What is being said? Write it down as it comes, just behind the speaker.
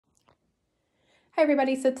Hi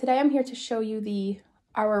everybody, so today I'm here to show you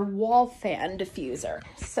our wall fan diffuser.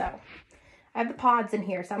 So I have the pods in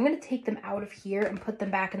here, so I'm going to take them out of here and put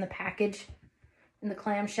them back in the package in the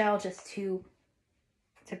clamshell just to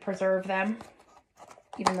preserve them,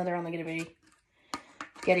 even though they're only going to be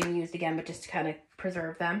getting used again, but just to kind of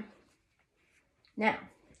preserve them. Now,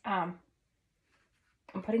 I'm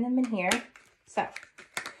putting them in here. So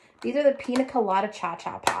these are the Pina Colada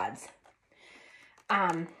Cha-Cha pods.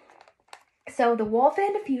 So the wall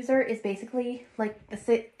fan diffuser is basically like it's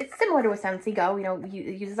similar to a Scentsy Go, it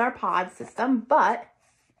uses our pod system, but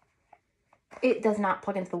it does not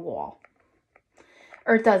plug into the wall.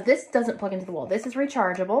 Or it does, this doesn't plug into the wall. This is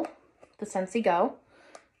rechargeable, the Scentsy Go.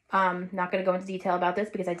 Not going to go into detail about this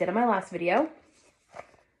because I did in my last video.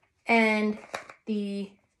 And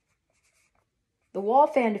the wall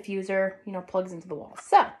fan diffuser, plugs into the wall.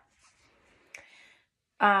 So,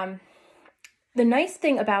 the nice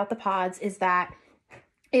thing about the pods is that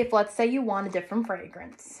if, let's say, you want a different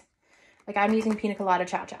fragrance, like I'm using Pina Colada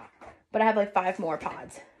Cha-Cha, but I have like 5 more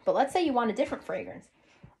pods. But let's say you want a different fragrance.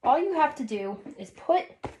 All you have to do is put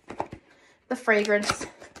the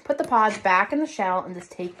pods back in the shell and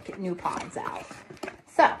just take new pods out.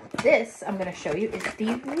 So this, I'm going to show you, is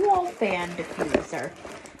the wall fan diffuser.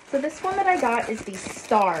 So this one that I got is the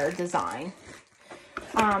star design.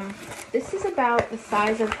 This is about the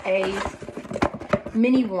size of a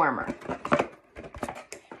mini warmer.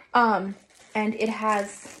 And it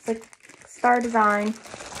has like star design.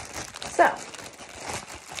 So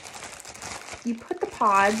you put the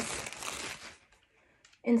pods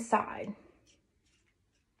inside.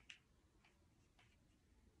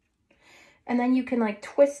 And then you can like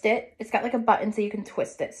twist it. It's got like a button so you can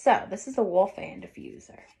twist it. So this is the wall fan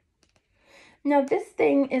diffuser. Now this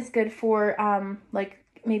thing is good for like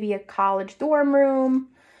maybe a college dorm room,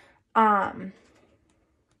 a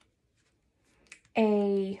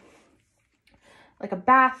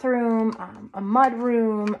bathroom, a mud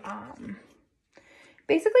room,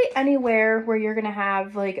 basically anywhere where you're gonna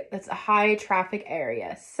have like it's a high traffic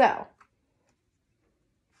area. So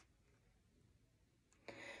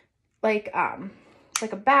like a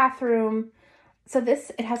bathroom. So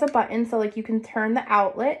this, it has a button so like you can turn the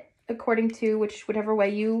outlet according to whichever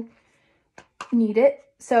way you need it.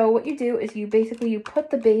 So what you do is you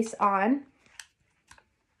put the base on.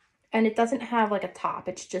 And it doesn't have like a top.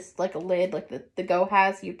 It's just like a lid like the Go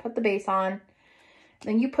has. You put the base on.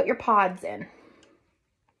 Then you put your pods in.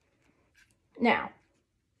 Now,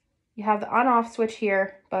 you have the on-off switch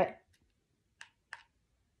here, but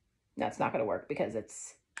that's not going to work because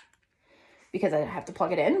I have to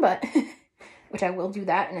plug it in, but which I will do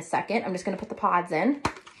that in a second. I'm just going to put the pods in.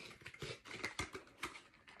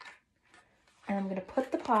 And I'm going to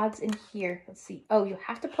put the pods in here. Let's see. Oh, you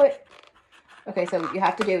have to put... Okay, so what you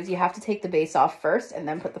have to do is you have to take the base off first and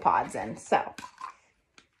then put the pods in. So,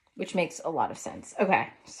 which makes a lot of sense. Okay,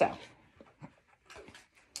 so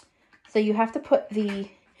you have to put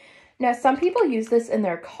now some people use this in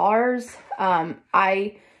their cars.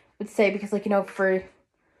 I would say because like, for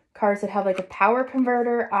cars that have like a power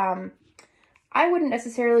converter, I wouldn't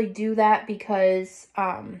necessarily do that because,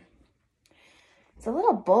 it's a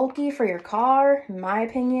little bulky for your car, in my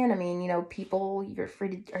opinion. I mean, people are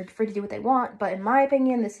free to do what they want, but in my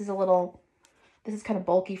opinion, this is kind of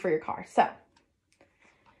bulky for your car. So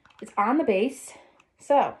it's on the base.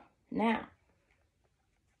 So now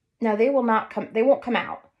they won't come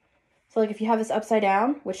out. So like if you have this upside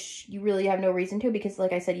down, which you really have no reason to, because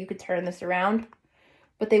like I said, you could turn this around,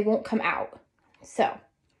 but they won't come out. So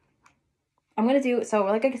like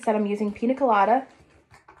I said, I'm using Pina Colada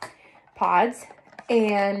pods.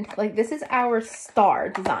 And like this is our star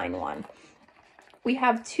design one. We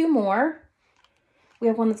have 2 more. We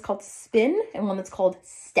have one that's called Spin and one that's called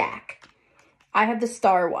Stack. I have the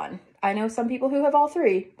star one. I know some people who have all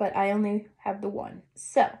 3, but I only have the one.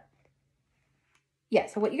 So yeah,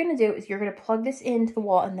 so what you're going to do is you're going to plug this into the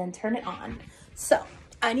wall and then turn it on. So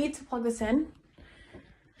I need to plug this in.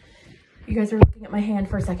 You guys are looking at my hand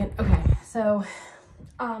for a second. Okay, so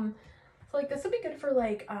like this would be good for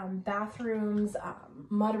like bathrooms,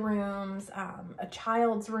 mud rooms, a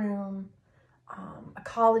child's room, a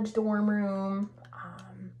college dorm room,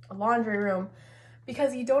 a laundry room,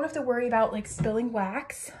 because you don't have to worry about like spilling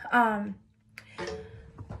wax. You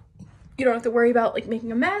don't have to worry about like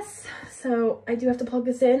making a mess. So I do have to plug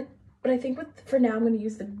this in, but I think for now I'm going to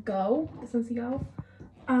use the Scentsy Go.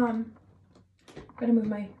 I'm going to move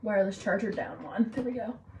my wireless charger down one. There we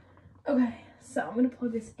go. Okay, so I'm going to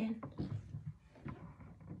plug this in.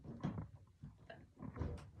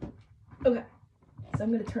 Okay, so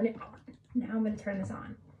I'm going to turn it on. Now I'm going to turn this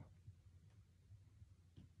on.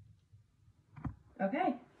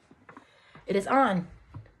 Okay, it is on.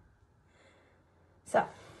 So,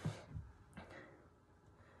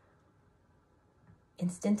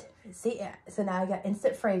 instant, see, yeah, so now I got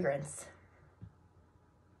instant fragrance.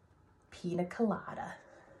 Pina colada.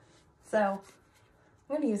 So,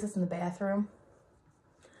 I'm gonna use this in the bathroom.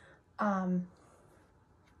 The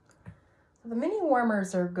mini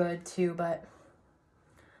warmers are good too, but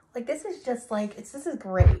like this is just like, this is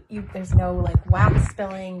great. There's no like wax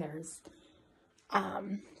spilling,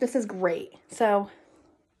 this is great. So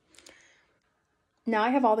now I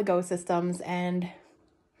have all the Go systems, and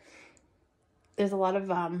there's a lot of,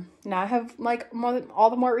 now I have like all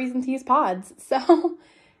the more reason to use pods. So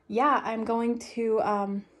yeah, I'm going to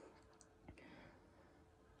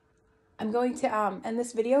end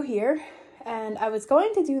this video here, and I was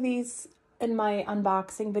going to do these in my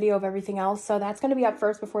unboxing video of everything else. So that's going to be up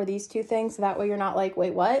first before these two things. So that way you're not like,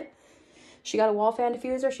 wait, what? She got a wall fan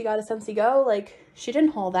diffuser. She got a Scentsy Go. Like, she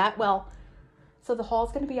didn't haul that. Well, so the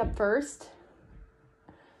haul's going to be up first,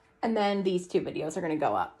 and then these two videos are going to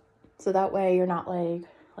go up. So that way you're not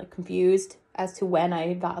like confused as to when I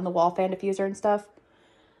had gotten the wall fan diffuser and stuff.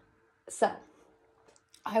 So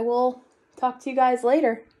I will talk to you guys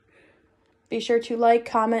later. Be sure to like,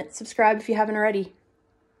 comment, subscribe if you haven't already.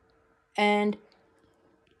 And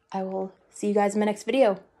I will see you guys in my next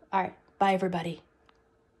video. All right. Bye, everybody.